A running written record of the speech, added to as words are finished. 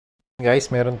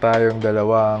Guys, meron tayong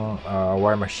dalawang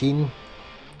war machine.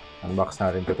 Unbox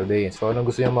natin to today. So, anong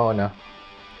gusto nyo mauna?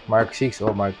 Mark 6 o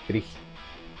Mark 3?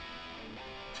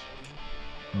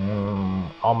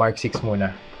 Ako Mark 6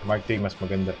 muna. Mark 3 mas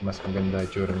maganda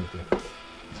itsura nito.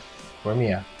 For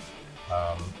me,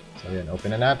 so yan,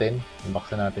 open na natin. Unbox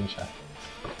na natin siya.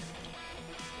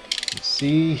 Let's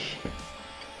see.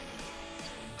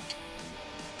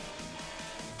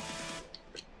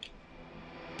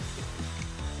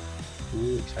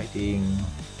 Ooh, exciting.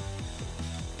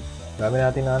 Dami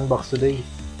natin na-unbox today.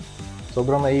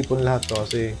 Sobrang naipon lahat to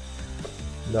kasi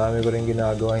dami ko rin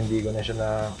ginagawa. Hindi ko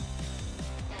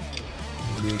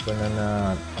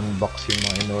na unbox yung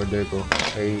mga in-order ko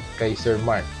kay Sir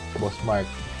Mark, Boss Mark.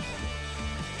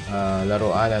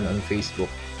 Laruanan on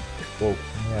Facebook. Oh,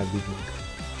 nangyari dito.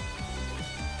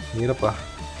 Hirap ah.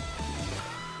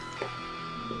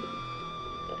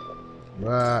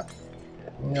 Diba?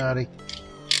 Nangyari.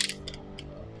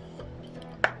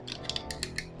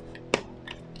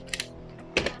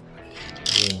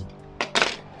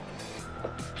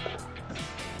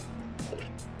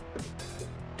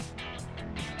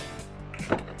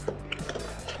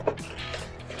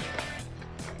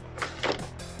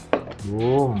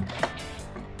 Boom!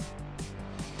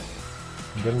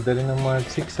 Ganda rin ng Mark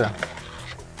 6 ah.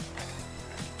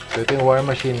 So ito yung war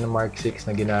machine ng Mark 6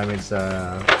 na ginamit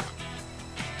sa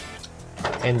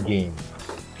Endgame.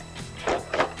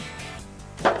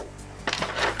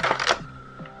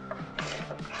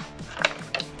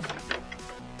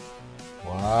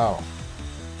 Wow!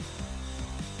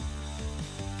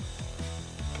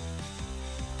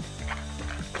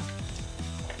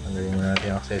 Tanggalin mo natin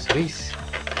yung accessories.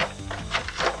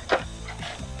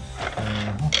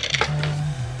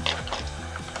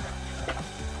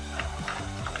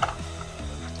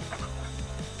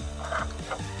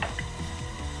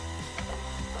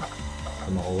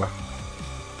 Makuha.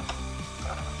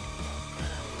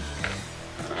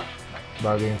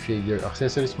 Bago yung figure.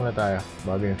 Accessories muna tayo.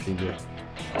 Bago yung figure.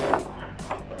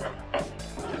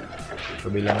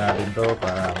 Kabilang natin to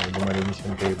para dumalinis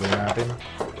yung table natin.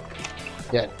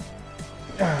 Yan.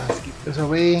 Let's keep this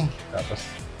away. Tapos,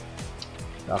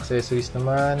 the accessories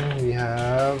naman, we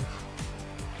have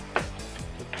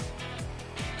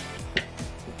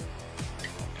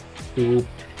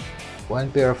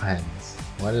one pair of hands.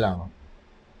 One lang.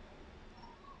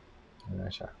 Ano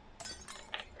siya?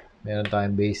 Meron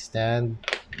tayong base stand.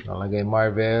 Nakalagay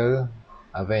Marvel,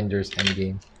 Avengers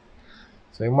Endgame.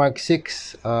 So yung Mark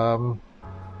 6,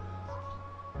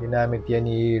 ginamit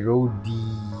yan ni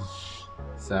Rhodey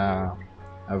sa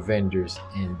Avengers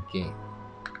Endgame.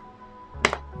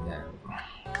 Yan.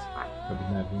 Kabit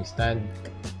natin yung stand.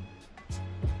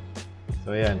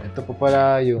 So yan. Ito po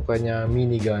pala yung kanya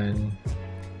minigun.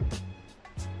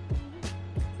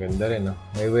 Ganda rin, no?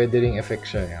 May weathering effect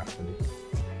siya, actually.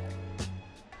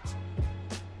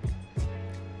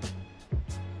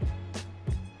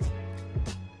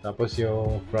 Tapos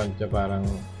yung front niya parang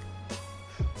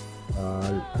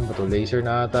ano ba to? Laser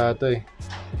na ata ito eh.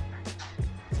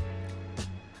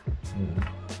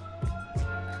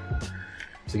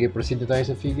 Sige, proceed na tayo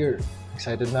sa figure.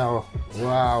 Excited na ako.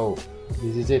 Wow!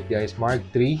 This is it, guys. Mark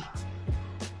 3.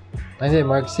 Ay, hindi.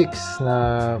 Mark 6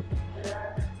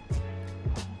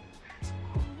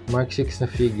 na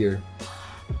figure.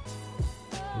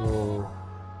 So,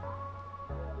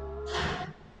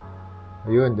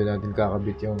 ayun, doon natin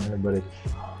kakabit yung balik.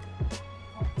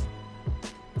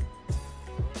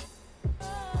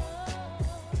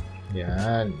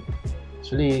 Yan.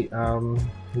 Actually,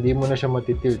 hindi mo na siya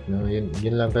matitilt, no?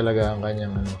 Yun lang talaga ang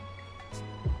kanyang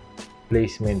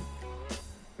placement.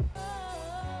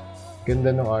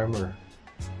 Ganda ng armor.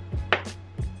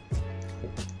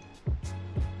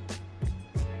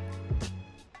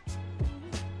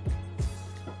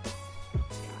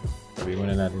 Sabi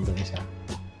muna natin itong isa.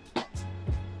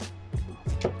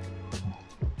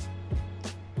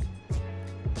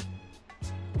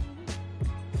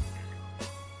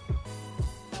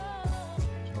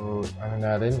 So, ano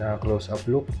natin? Close-up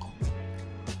look.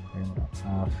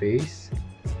 Face.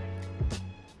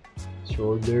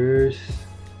 Shoulders.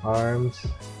 Arms.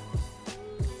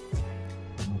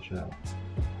 Ano siya?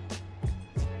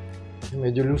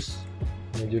 Medyo loose.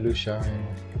 Medyo loose siya.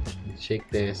 Shake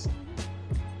test.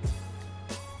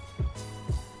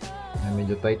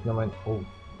 Medyo tight naman. Oh,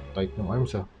 tight ng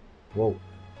arms ah. Wow.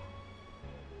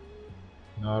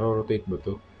 Naro-rotate ba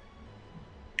to?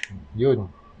 Yun.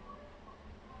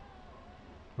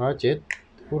 Ratchet?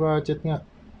 Puro ratchet nga.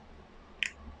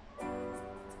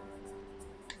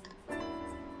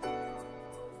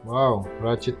 Wow,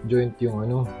 ratchet joint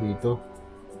yung dito.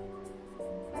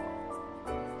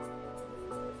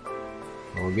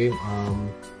 So game,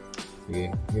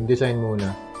 sige, yung design muna.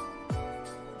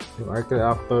 Yung arc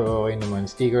reactor okay naman,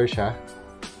 sticker siya.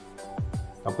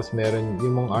 Tapos meron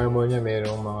yung mga armor niya,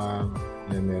 merong mga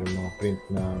print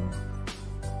ng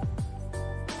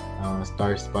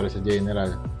stars para sa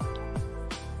general.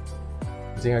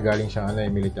 Kasi nga galing siyang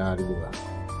military, di ba?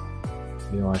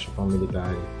 Ginawa siya pang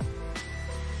military.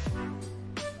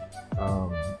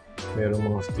 Merong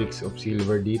mga streaks of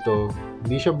silver dito.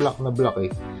 Hindi siya black na black eh.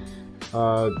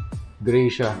 Gray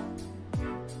siya.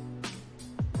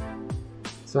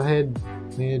 Sa head,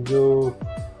 medyo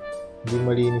hindi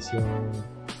malinis yung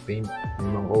paint,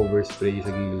 yung mga overspray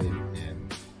sa gilid. Ayan.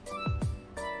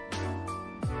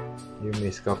 Yung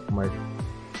may scuff mark.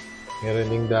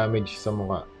 Meron ding damage sa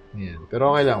mukha. Ayan.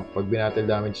 Pero okay lang. Pag binatel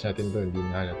damage natin to, hindi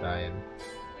nahalata yan.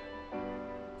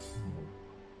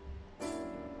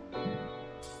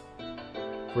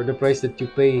 For the price that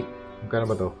you pay, magkano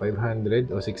ba to?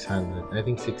 500 o 600? I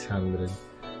think 600.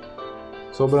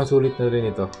 Sobrang sulit na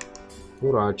rin ito.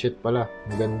 Ratchet pala.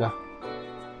 Ang ganda.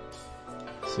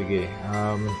 Sige.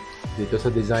 Dito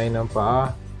sa design ng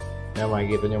paa,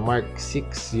 makikita nyo Mark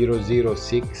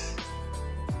 6006.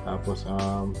 Tapos,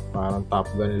 parang Top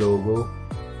Gun logo.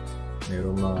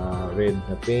 Mayroong mga red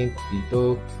na paint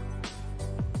dito.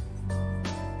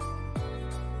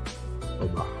 Ano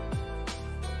ba?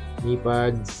 Knee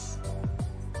pads,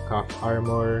 cuff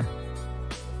armor,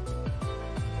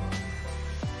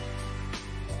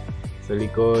 sa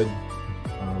likod,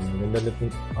 ganda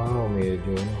natin.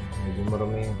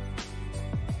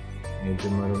 Medyo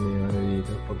marami yung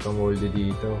dito, pagka-molde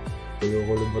dito,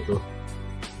 kulo-kulo ba to?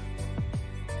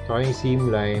 Saka yung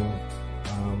seam line,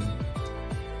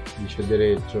 hindi siya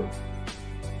diretso.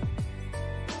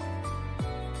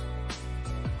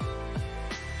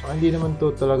 Hindi naman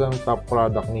to talagang top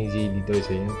product ni zdtoys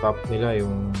eh. Yung top nila,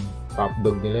 yung top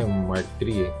dog nila, yung Mark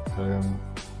 3 eh. Talagang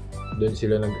doon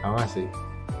sila nag-angas eh.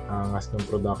 Angas ng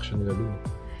production nila dun.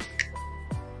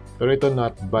 Pero ito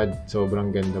not bad.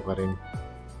 Sobrang ganda pa rin.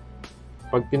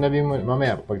 Pag tinabi mo,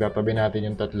 mamaya, pagtatabi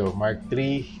natin yung tatlo. Mark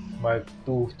 3, Mark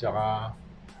 2, tsaka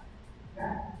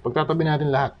pagtatabi natin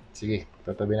lahat. Sige,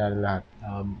 pagtatabi natin lahat.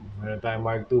 Meron tayong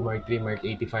Mark 2, Mark 3, Mark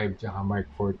 85, tsaka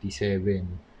Mark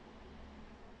 47.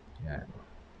 Yan.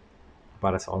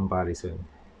 Para sa comparison.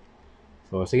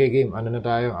 So, sige game. Ano na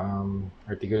tayo?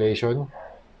 Articulation.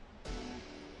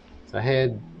 Sa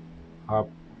head. Up.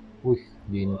 Uy,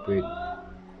 hindi na pwede.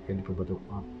 Pwede pa ba ito?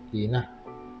 Up. Hindi na.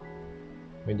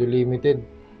 Medyo limited.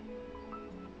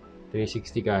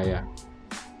 360 kaya.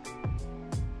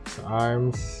 Sa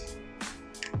arms.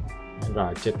 Ang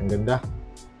ratchet. Ang ganda.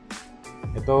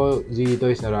 Ito,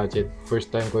 zdtoys na ratchet. First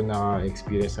time ko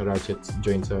na-experience na ratchet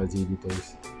joint sa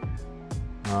zdtoys.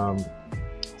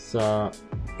 Sa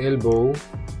elbow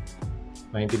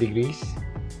 90 degrees,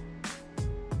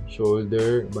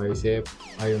 shoulder, bicep,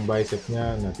 yung bicep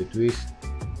niya nati-twist,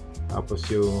 tapos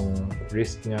yung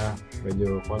wrist niya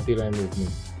medyo konti lang yung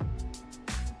movement.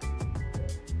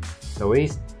 Sa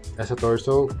waist, sa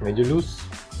torso medyo loose,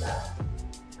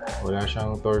 wala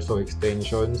siyang torso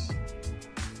extensions.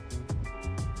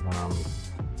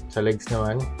 Sa legs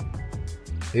naman,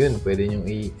 ayun, pwede nyo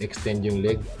i-extend yung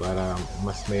leg para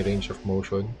mas may range of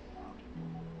motion.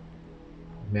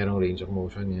 Merong range of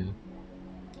motion yan.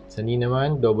 Sa knee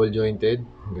naman, double jointed.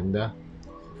 Ang ganda.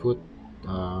 Foot,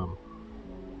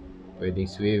 pwedeng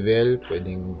swivel,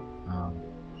 pwedeng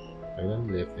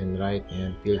left and right,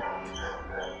 yan, tilt.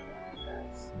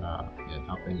 Yan,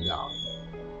 up and down.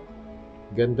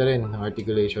 Ganda rin ang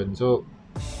articulation. So,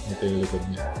 ito yung likod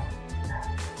niya.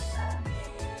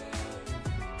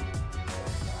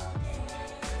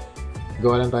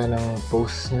 Gawa lang tayo ng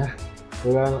pose niya.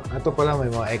 Ito pala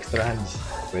may mga extra hands.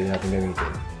 Pwede natin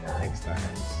gamitin. Extra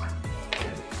hands.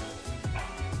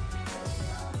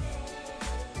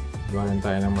 Gawa lang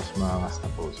tayo ng mas maangas na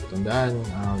pose. Tandaan,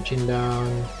 chin down,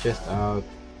 chest out.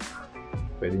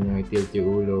 Pwede nyo i-tilt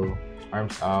yung ulo.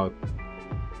 Arms out.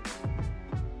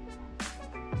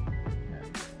 Yan.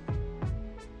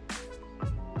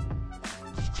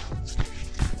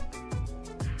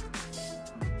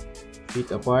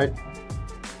 Feet apart.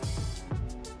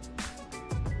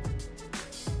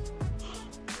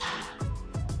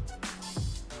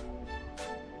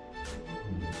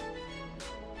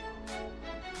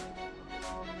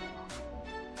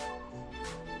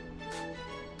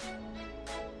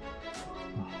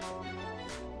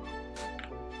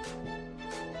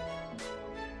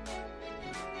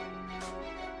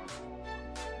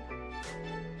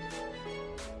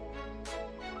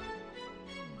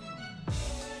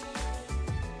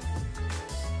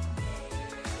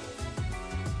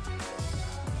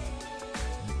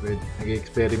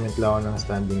 Nag-experiment lang ako ng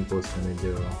standing pose na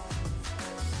medyo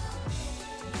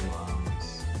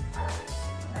angas.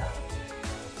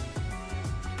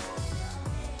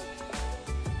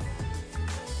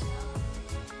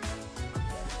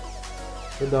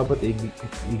 So dapat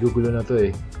igugulo na to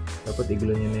eh. Dapat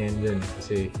igulo nyo na yan dyan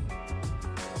kasi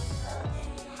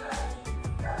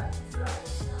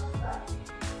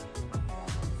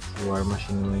war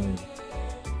machine naman yun.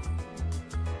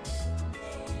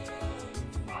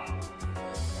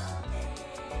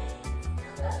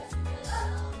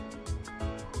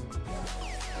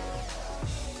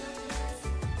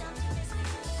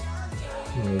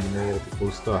 Medyo nahirap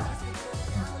i-post to ah.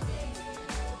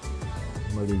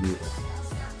 Mali dito.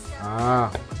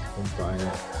 Kung paano.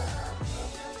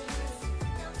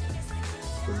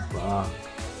 Kung paano.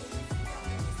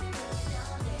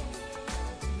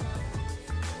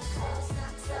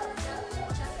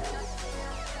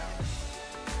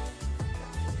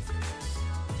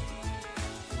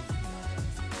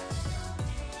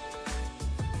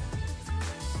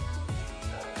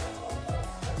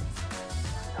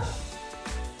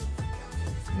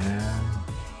 Yan.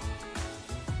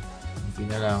 Hindi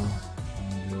na lang.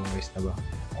 Lumayos na ba?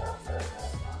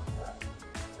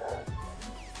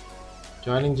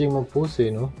 Challenging mag-pose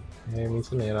eh, no?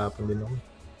 Minsan nahirapan din ako.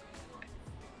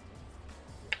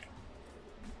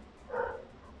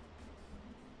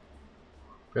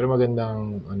 Pero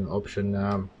magandang option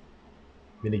na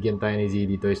binigyan tayo ni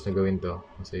zdtoys na gawin to.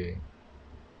 Kasi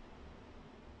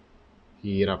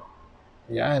hirap.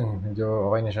 Yan. Medyo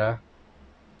okay na siya.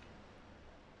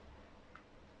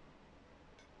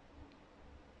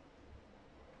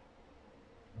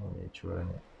 Itsura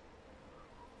niya.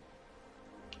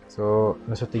 So,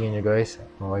 nasa tingin nyo guys?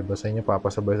 Okay ba sa inyo?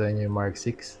 Papasabay sa inyo yung Mark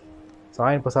 6? Sa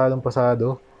akin,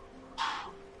 pasadong-pasado.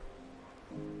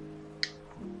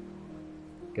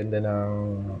 Ganda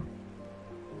ng...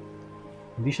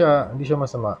 Hindi siya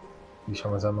masama. Hindi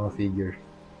siya masamang figure.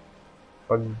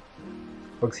 Pag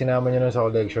sinama nyo na sa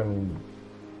collection,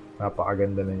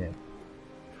 napakaganda na yan.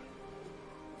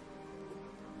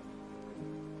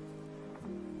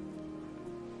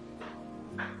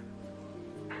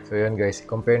 So yun guys,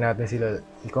 i-compare natin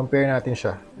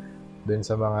siya dun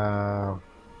sa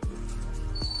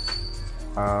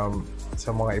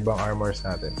mga ibang armors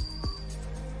natin.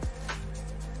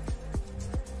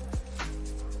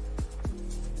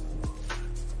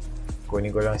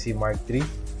 Kunin ko lang si Mark 3.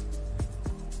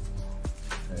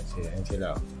 Ayan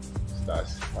sila.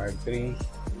 Tapos Mark 3.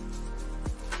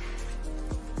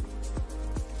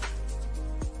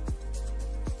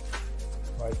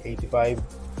 Mark 85.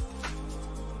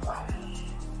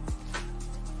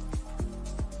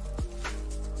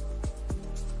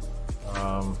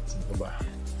 Sino ba?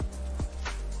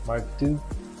 Mark 2.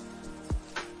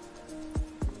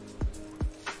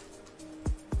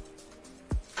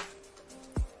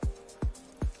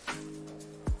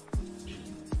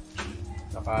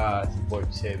 Saka si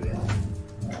 47.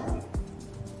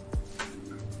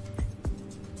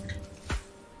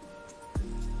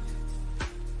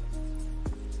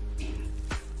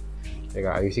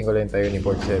 Teka, ayusin ko lang tayo ni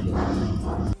 47.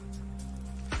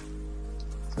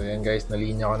 So yan guys,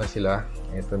 nalinya ko na sila.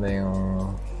 Ito na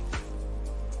yung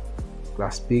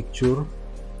class picture.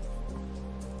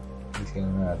 Ayusin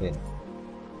na natin.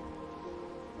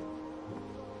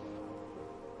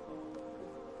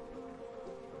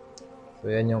 So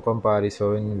yan yung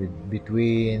comparison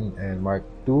between Mark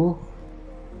 2,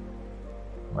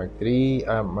 Mark 3,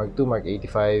 Mark 2, Mark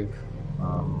 85,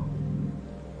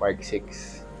 Mark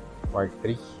 6, Mark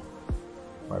 3,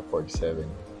 Mark 47.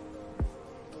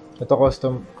 Ito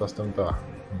custom to ah.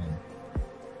 Ayan.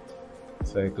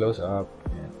 So close up.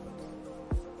 Ayan.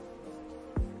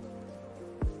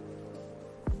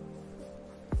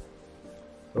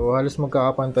 So halos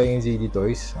magkakapantay yung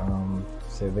zdtoys.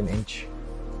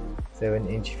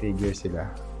 7-inch figure sila.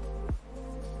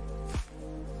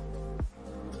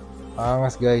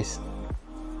 Angas guys.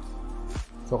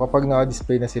 So kapag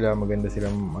naka-display na sila, maganda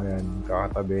silang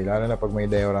kakatabi, lalo na pag may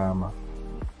diorama.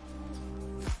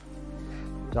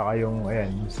 Tsaka yung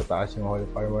sa taas yung hall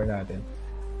of armor natin.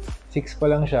 6 pa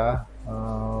lang siya.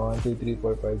 1, 2, 3,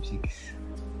 4, 5,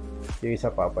 6. Yung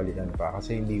isa papalitan pa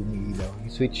kasi hindi umiilaw.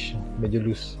 Yung switch medyo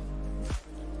loose.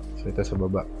 So ito sa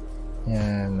baba.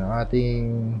 Yan ang ating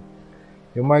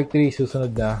yung Mark 3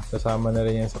 susunod na. Kasama na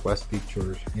rin yan sa class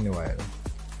pictures in a while.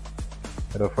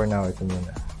 Pero for now, ito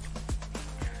muna.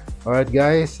 Alright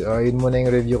guys, yun muna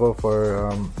yung review ko for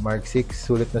Mark 6.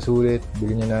 Sulit na sulit.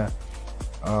 Bilhin nyo na.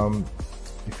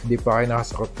 If hindi pa kayo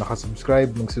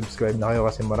nakasubscribe, mag-subscribe na kayo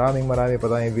kasi marami pa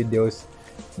tayong videos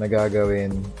na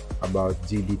gagawin about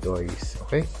zdtoys.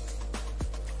 Okay?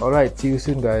 Alright, see you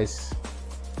soon guys.